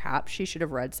 although perhaps she should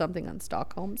have read something on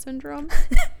Stockholm Syndrome.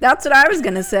 That's what I was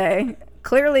going to say.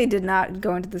 Clearly did not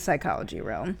go into the psychology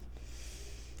realm.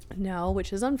 No,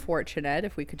 which is unfortunate.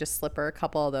 If we could just slip her a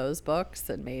couple of those books,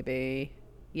 then maybe,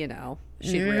 you know,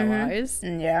 she'd realize.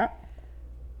 Yeah.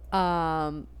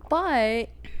 But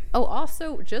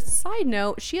also, just a side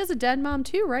note, she has a dead mom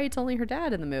too, right? It's only her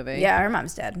dad in the movie. Yeah, her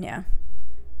mom's dead. Yeah.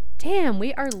 Damn,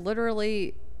 we are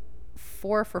literally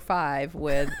 4 for 5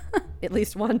 with at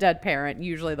least one dead parent,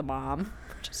 usually the mom.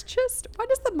 Just why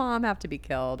does the mom have to be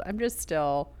killed? I'm just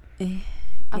still I'm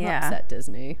upset,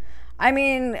 Disney. I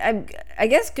mean, I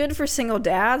guess good for single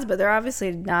dads, but they're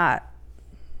obviously not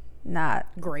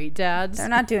great dads. They're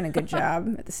not doing a good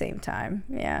job at the same time.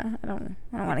 Yeah, I don't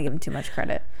want to give them too much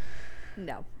credit.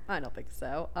 No, I don't think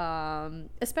so.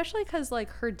 Especially because like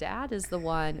her dad is the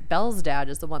one, Belle's dad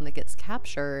is the one that gets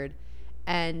captured,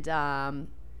 and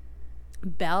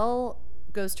Belle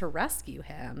goes to rescue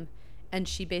him. And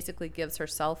she basically gives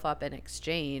herself up in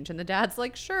exchange. And the dad's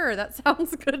like, sure, that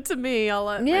sounds good to me. I'll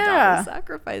let my daughter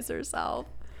sacrifice herself.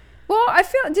 Well, I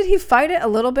feel, did he fight it a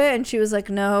little bit? And she was like,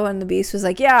 no. And the beast was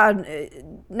like, yeah,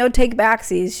 no take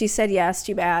backsies. She said yes,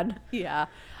 too bad. Yeah,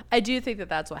 I do think that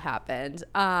that's what happened.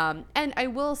 And I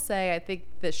will say, I think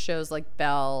this shows like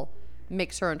Belle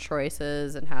makes her own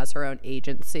choices and has her own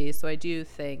agency. So I do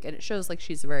think, and it shows like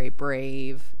she's very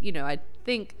brave. You know, I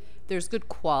think there's good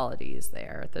qualities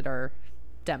there that are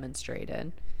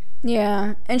demonstrated.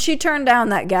 Yeah. And she turned down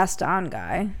that Gaston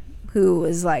guy who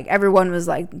was like, everyone was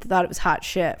like, thought it was hot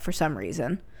shit for some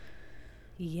reason.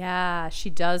 Yeah, she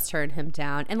does turn him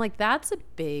down. And like, that's a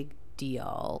big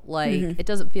deal. Like, it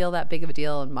doesn't feel that big of a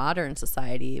deal in modern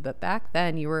society, but back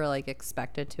then you were like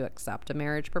expected to accept a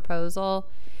marriage proposal.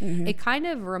 It kind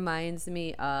of reminds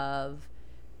me of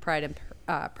Pride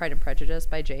and Prejudice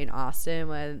by Jane Austen,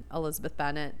 when Elizabeth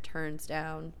Bennet turns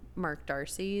down Mark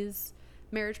Darcy's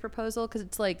marriage proposal, because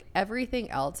it's like everything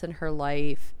else in her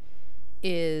life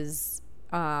is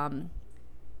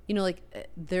you know, like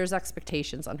there's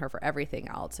expectations on her for everything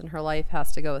else, and her life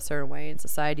has to go a certain way, and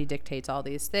society dictates all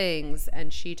these things,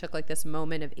 and she took like this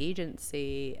moment of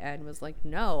agency and was like,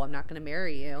 no, I'm not going to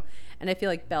marry you. And I feel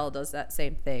like Belle does that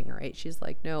same thing, right? She's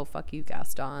like, no, fuck you,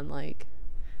 Gaston, like,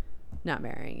 not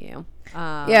marrying you.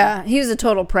 Yeah, he was a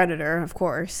total predator, of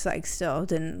course. Like, still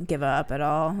didn't give up at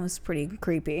all. It was pretty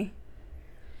creepy.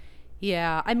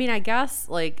 Yeah, I mean, I guess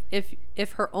like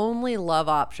if her only love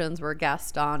options were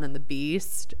Gaston and the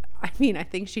Beast, I mean, I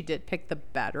think she did pick the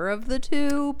better of the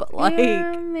two, but like,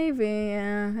 yeah, maybe,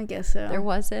 yeah, I guess so. There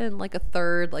wasn't like a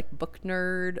third like book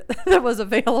nerd that was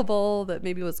available that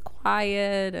maybe was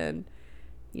quiet and.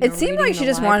 It seemed like she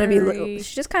just wanted to be.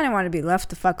 She just kind of wanted to be left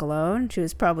the fuck alone. She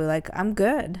was probably like, "I'm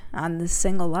good on this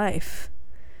single life."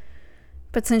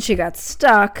 But since she got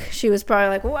stuck, she was probably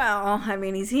like, "Well, I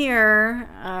mean, he's here.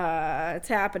 It's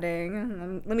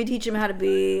happening. Let me teach him how to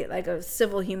be like a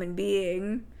civil human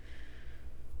being."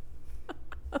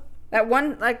 That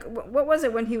one, like, what was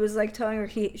it when he was like telling her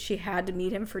she had to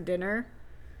meet him for dinner?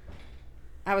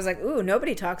 I was like, "Ooh,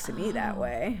 nobody talks to me that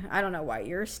way. I don't know why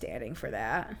you're standing for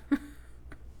that."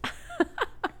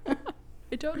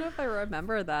 I don't know if I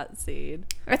remember that scene.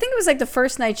 I think it was like the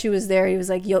first night she was there. He was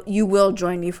like, you will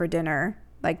join me for dinner.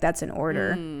 Like, that's an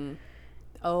order.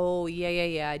 Oh,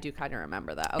 yeah. I do kind of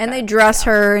remember that. Okay. And they dress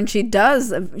her, and she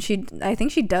does. I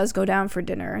think she does go down for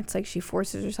dinner. It's like she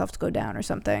forces herself to go down or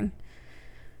something.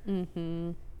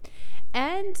 And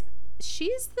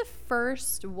she's the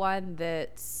first one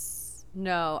that's...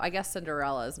 No, I guess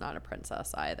Cinderella is not a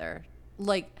princess either.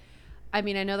 Like... I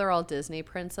mean, I know they're all Disney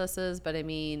princesses, but I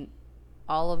mean,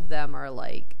 all of them are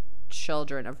like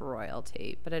children of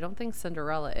royalty. But I don't think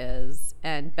Cinderella is,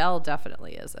 and Belle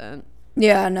definitely isn't.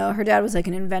 Yeah, no, her dad was like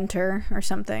an inventor or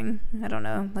something. I don't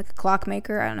know, like a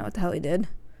clockmaker. I don't know what the hell he did.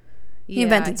 He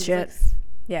invented shit.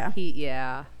 Like,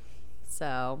 yeah.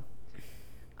 So,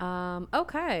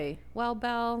 okay. Well,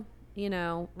 Belle, you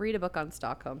know, read a book on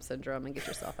Stockholm Syndrome and get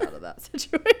yourself out of that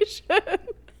situation.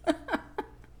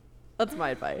 That's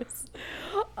my advice.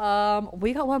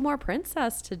 We got one more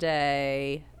princess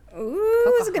today. Ooh,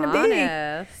 who's it gonna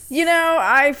be? You know,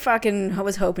 I fucking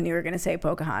was hoping you were gonna say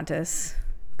Pocahontas,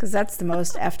 because that's the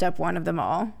most effed up one of them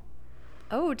all.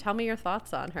 Oh, tell me your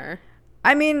thoughts on her.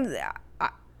 I mean,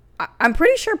 I'm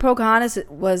pretty sure Pocahontas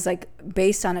was like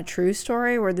based on a true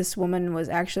story where this woman was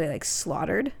actually like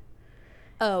slaughtered.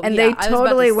 Oh, and they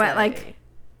totally went like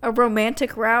a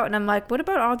romantic route, and I'm like, what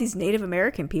about all these Native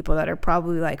American people that are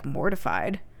probably like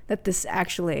mortified that this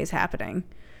actually is happening?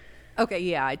 Okay,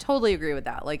 yeah, I totally agree with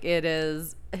that. Like, it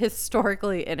is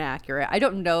historically inaccurate. I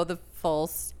don't know the full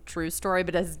true story,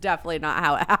 but it's definitely not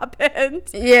how it happened.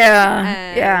 Yeah,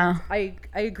 And yeah, I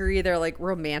agree they're like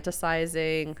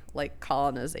romanticizing like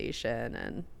colonization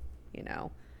and, you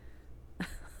know,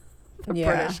 the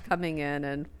yeah. British coming in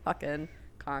and fucking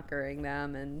conquering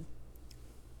them and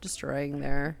destroying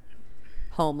their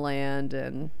homeland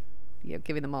and, you know,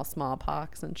 giving them all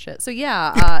smallpox and shit. So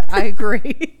yeah, I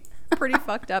agree. Pretty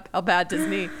fucked up how bad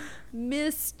Disney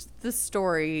missed the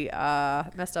story,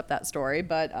 messed up that story.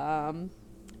 But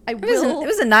It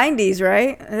was the 90s,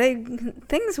 right?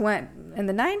 Things went in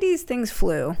the 90s. Things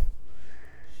flew.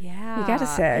 Yeah, You gotta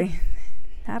say,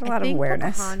 not a lot of think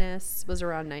awareness. Pocahontas was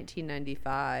around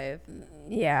 1995.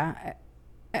 Yeah,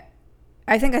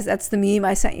 I think that's the meme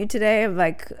I sent you today of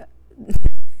like,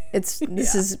 this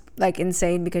is like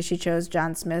insane because she chose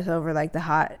John Smith over like the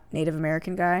hot Native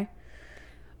American guy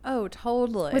Oh,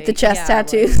 totally. with the chest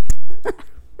tattoos. Like,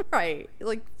 right.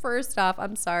 Like, first off,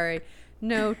 I'm sorry.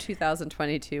 No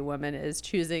 2022 woman is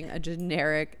choosing a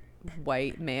generic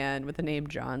white man with the name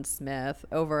John Smith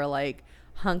over like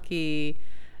hunky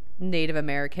Native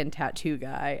American tattoo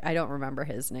guy. I don't remember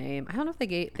his name. I don't know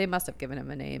if they must have given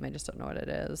him a name. I just don't know what it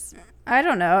is. I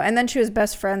don't know. And then she was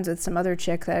best friends with some other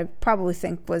chick that I probably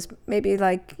think was maybe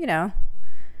like, you know,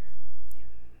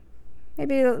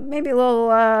 maybe a little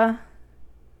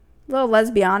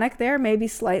lesbianic there, maybe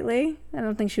slightly. I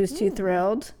don't think she was too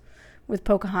thrilled with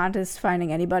Pocahontas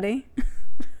finding anybody.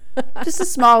 Just a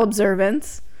small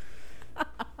observance.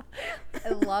 I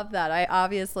love that. I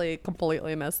obviously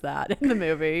completely missed that in the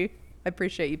movie. I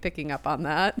appreciate you picking up on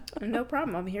that. No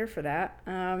problem. I'm here for that.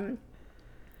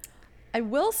 I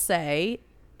will say,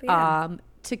 Yeah.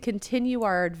 to continue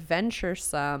our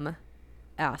adventuresome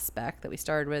aspect that we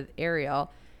started with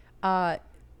Ariel,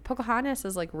 Pocahontas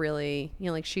is like really, you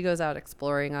know, like she goes out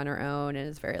exploring on her own and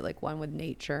is very like one with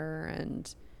nature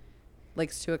and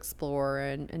likes to explore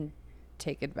and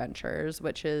take adventures,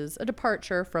 which is a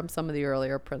departure from some of the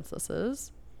earlier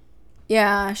princesses.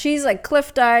 Yeah, she's like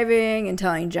cliff diving and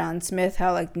telling John Smith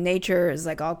how like nature is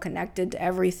like all connected to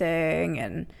everything,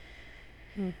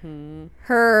 and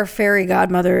her fairy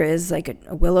godmother is like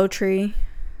a willow tree.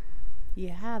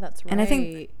 Yeah, that's right. And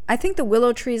I think the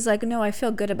willow tree is like, no, I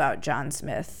feel good about John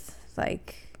Smith.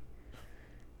 Like,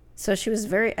 so she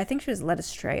was I think she was led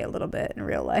astray a little bit in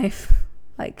real life.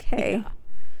 Like, hey.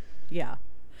 Yeah.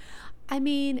 I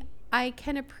mean, I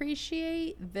can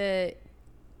appreciate that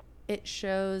it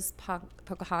shows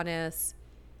Pocahontas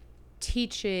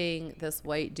teaching this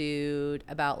white dude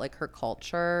about like her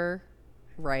culture,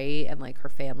 right? And like her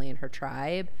family and her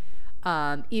tribe.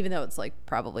 Even though it's like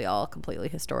probably all completely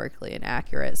historically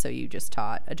inaccurate. So you just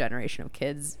taught a generation of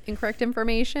kids incorrect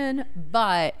information.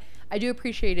 But I do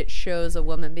appreciate it shows a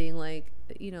woman being like,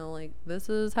 you know, like, this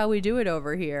is how we do it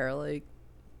over here. Like,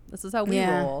 this is how we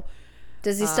roll.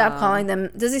 Does he stop calling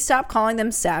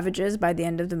them savages by the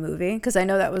end of the movie? Because I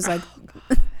know that was like,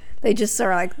 they just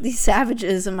are like, these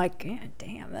savages. I'm like, God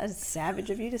damn, that's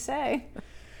savage of you to say.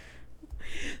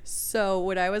 So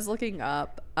when I was looking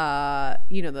up,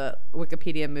 you know, the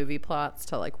Wikipedia movie plots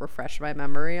to like refresh my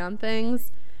memory on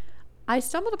things, I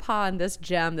stumbled upon this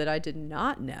gem that I did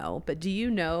not know. But do you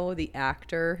know the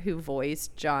actor who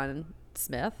voiced John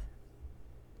Smith?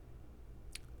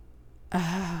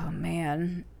 Oh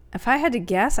man, if I had to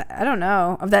guess, I don't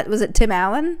know. Was it Tim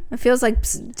Allen? It feels like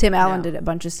Tim Allen did a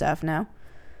bunch of stuff. No,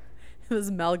 it was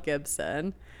Mel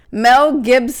Gibson. Mel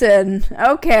Gibson.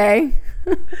 Okay.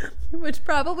 Which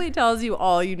probably tells you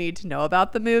all you need to know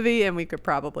about the movie, and we could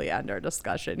probably end our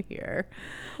discussion here.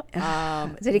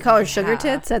 Did he call her sugar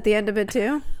tits at the end of it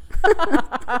too?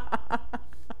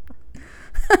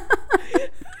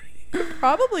 He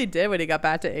probably did when he got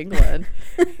back to England.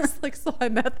 He's like, so I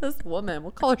met this woman.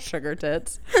 We'll call her sugar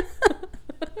tits.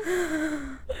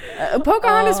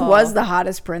 Pocahontas was the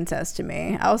hottest princess to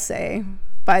me, I'll say.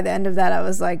 By the end of that, I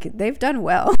was like, they've done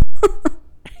well.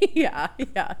 Yeah,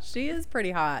 she is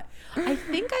pretty hot. I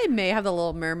think I may have the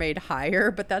Little Mermaid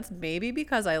higher, but that's maybe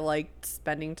because I liked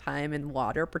spending time in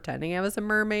water pretending I was a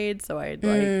mermaid, so I'd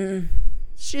like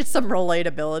she had some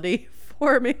relatability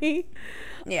for me.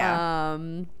 Yeah.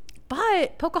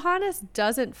 But Pocahontas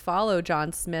doesn't follow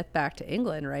John Smith back to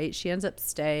England, right? She ends up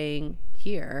staying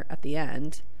here at the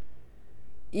end.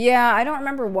 Yeah, I don't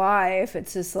remember why, if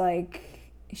it's just like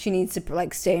she needs to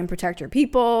like stay and protect her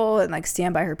people and like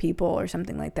stand by her people or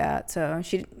something like that. So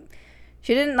she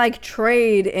didn't like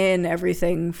trade in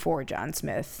everything for John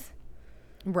Smith.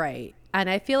 Right. And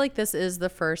I feel like this is the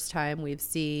first time we've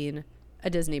seen a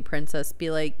Disney princess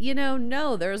be like, you know,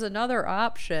 no, there's another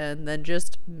option than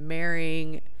just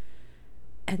marrying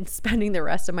and spending the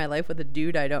rest of my life with a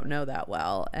dude I don't know that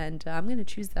well. And I'm going to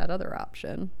choose that other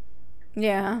option.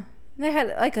 Yeah. They had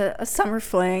like a summer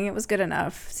fling. It was good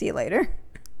enough. See you later.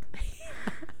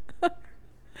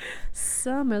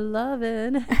 Summer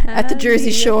lovin' at the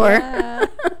Jersey Shore.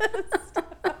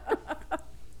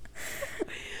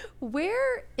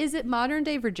 Where is it? Modern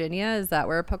day Virginia? Is that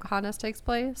where Pocahontas takes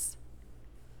place?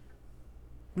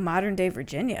 Modern day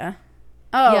Virginia?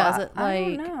 Oh, yeah, is it like,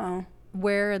 I don't know.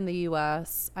 Where in the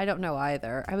U.S.? I don't know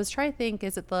either. I was trying to think,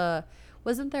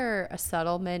 wasn't there a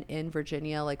settlement in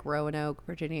Virginia, like Roanoke,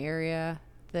 Virginia area,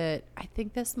 that I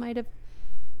think this might have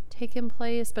taken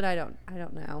place, but I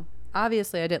don't know.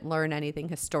 Obviously, I didn't learn anything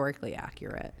historically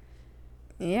accurate.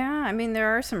 Yeah, I mean, there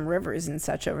are some rivers and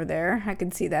such over there. I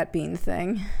could see that being the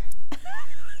thing.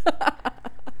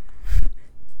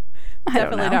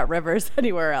 Definitely not rivers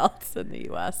anywhere else in the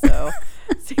U.S., so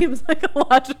seems like a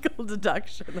logical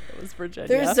deduction that it was Virginia.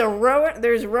 There's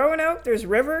Roanoke, there's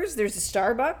rivers, there's a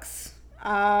Starbucks.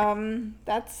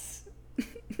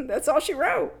 That's all she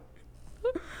wrote.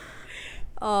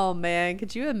 Oh man,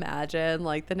 could you imagine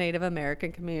like the Native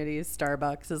American community's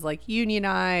Starbucks is like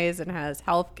unionized and has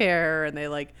health care and they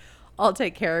like all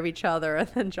take care of each other, and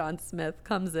then John Smith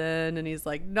comes in and he's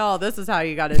like, no, this is how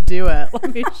you got to do it.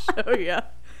 Let me show you.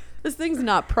 This thing's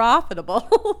not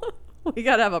profitable. We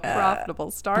got to have a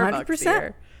profitable Starbucks 100%.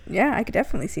 Here. Yeah, I could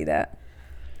definitely see that.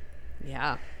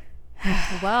 Yeah.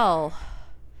 Well,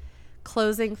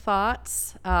 closing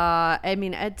thoughts. I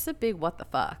mean, it's a big what the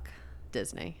fuck,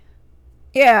 Disney.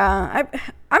 Yeah,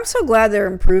 I'm so glad they're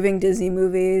improving Disney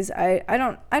movies. I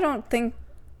don't think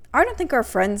our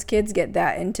friends' kids get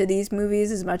that into these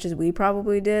movies as much as we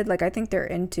probably did. Like, I think they're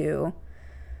into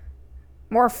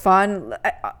more fun.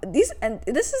 This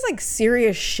is like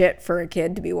serious shit for a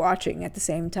kid to be watching at the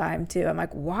same time too. I'm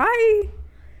like, why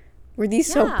were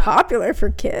these so popular for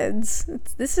kids?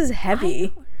 This is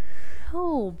heavy.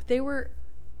 Oh, they were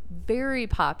very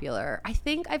popular. I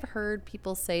think I've heard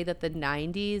people say that the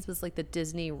 90s was like the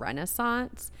Disney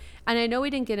Renaissance. And I know we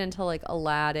didn't get into like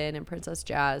Aladdin and Princess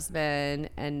Jasmine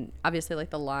and obviously like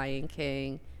The Lion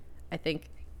King, I think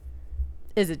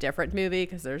is a different movie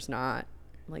because there's not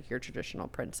like your traditional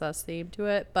princess theme to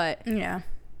it. But yeah,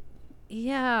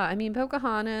 I mean,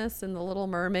 Pocahontas and The Little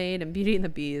Mermaid and Beauty and the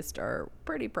Beast are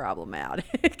pretty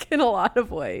problematic in a lot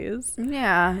of ways.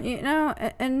 Yeah,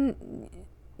 and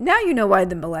now you know why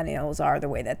the millennials are the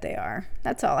way that they are.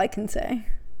 That's all I can say.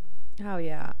 Oh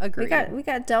yeah, agree. We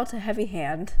got dealt a heavy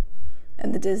hand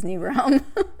in the Disney realm.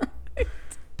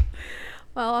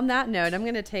 Well, on that note, I'm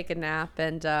gonna take a nap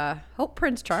and hope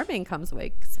Prince Charming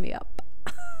wakes me up.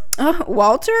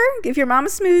 Walter, give your mom a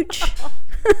smooch.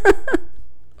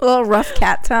 A little rough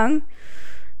cat tongue.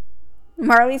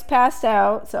 Marley's passed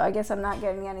out, so I guess I'm not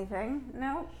getting anything.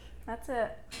 No, that's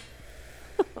it.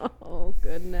 Oh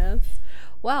goodness.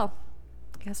 Well,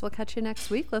 I guess we'll catch you next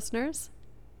week, listeners.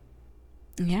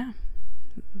 Yeah.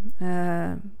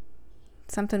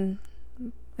 Something,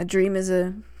 a dream is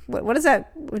a, what is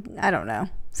that? I don't know.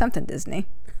 Something Disney.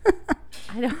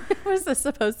 I don't, was this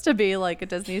supposed to be like a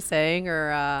Disney saying or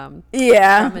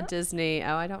yeah, from a Disney?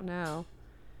 Oh, I don't know.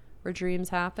 Where dreams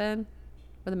happen?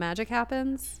 Where the magic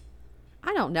happens?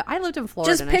 I don't know. I lived in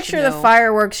Florida. Just picture the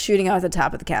fireworks shooting out at the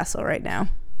top of the castle right now.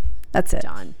 That's it.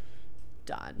 Done.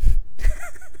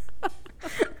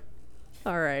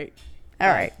 All right. All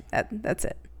right. That's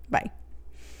it. Bye.